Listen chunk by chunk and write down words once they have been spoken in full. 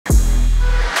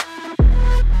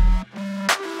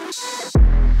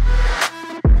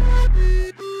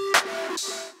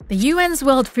The UN's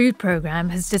World Food Programme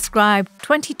has described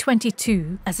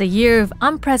 2022 as a year of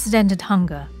unprecedented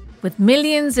hunger, with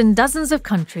millions in dozens of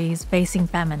countries facing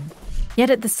famine. Yet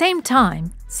at the same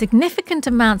time, significant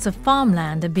amounts of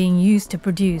farmland are being used to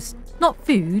produce not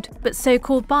food, but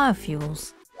so-called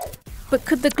biofuels. But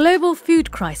could the global food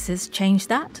crisis change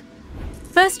that?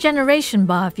 First-generation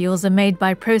biofuels are made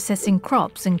by processing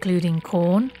crops including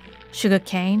corn,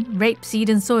 sugarcane, rapeseed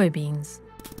and soybeans.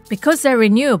 Because they're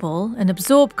renewable and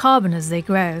absorb carbon as they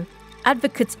grow,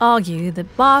 advocates argue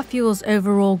that biofuels'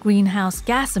 overall greenhouse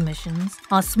gas emissions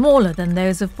are smaller than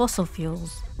those of fossil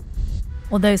fuels.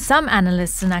 Although some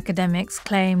analysts and academics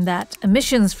claim that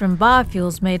emissions from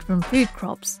biofuels made from food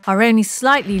crops are only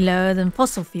slightly lower than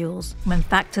fossil fuels when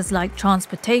factors like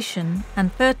transportation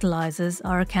and fertilizers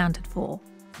are accounted for.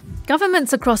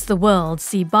 Governments across the world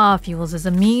see biofuels as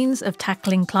a means of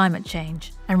tackling climate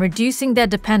change and reducing their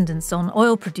dependence on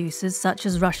oil producers such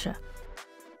as Russia.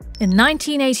 In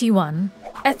 1981,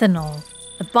 ethanol,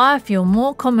 a biofuel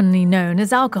more commonly known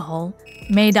as alcohol,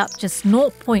 made up just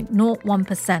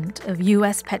 0.01% of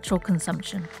US petrol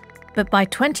consumption. But by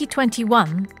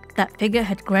 2021, that figure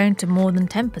had grown to more than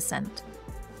 10%.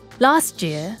 Last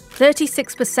year,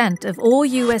 36% of all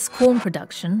US corn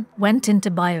production went into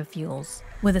biofuels,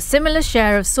 with a similar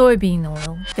share of soybean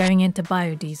oil going into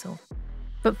biodiesel.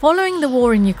 But following the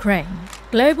war in Ukraine,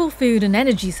 global food and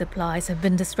energy supplies have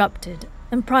been disrupted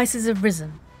and prices have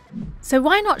risen. So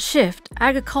why not shift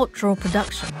agricultural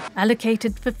production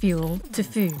allocated for fuel to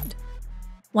food?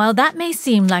 While that may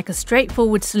seem like a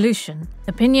straightforward solution,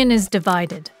 opinion is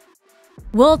divided.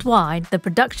 Worldwide, the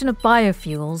production of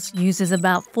biofuels uses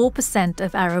about 4%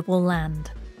 of arable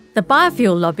land. The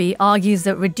biofuel lobby argues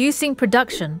that reducing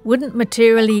production wouldn't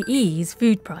materially ease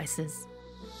food prices.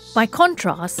 By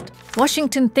contrast,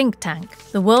 Washington think tank,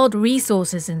 the World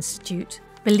Resources Institute,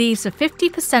 believes a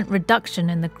 50% reduction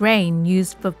in the grain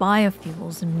used for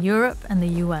biofuels in Europe and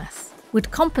the US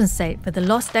would compensate for the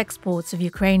lost exports of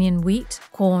Ukrainian wheat,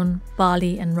 corn,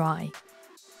 barley and rye.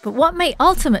 But what may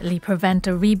ultimately prevent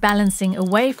a rebalancing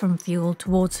away from fuel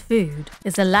towards food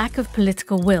is a lack of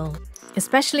political will,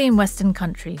 especially in Western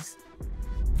countries.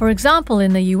 For example,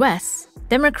 in the US,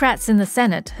 Democrats in the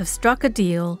Senate have struck a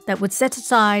deal that would set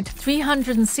aside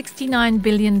 $369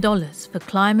 billion for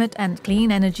climate and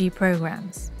clean energy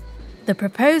programs. The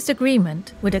proposed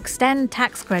agreement would extend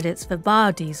tax credits for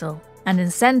biodiesel and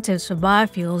incentives for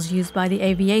biofuels used by the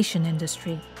aviation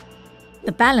industry.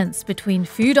 The balance between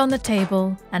food on the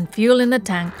table and fuel in the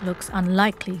tank looks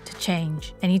unlikely to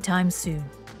change anytime soon.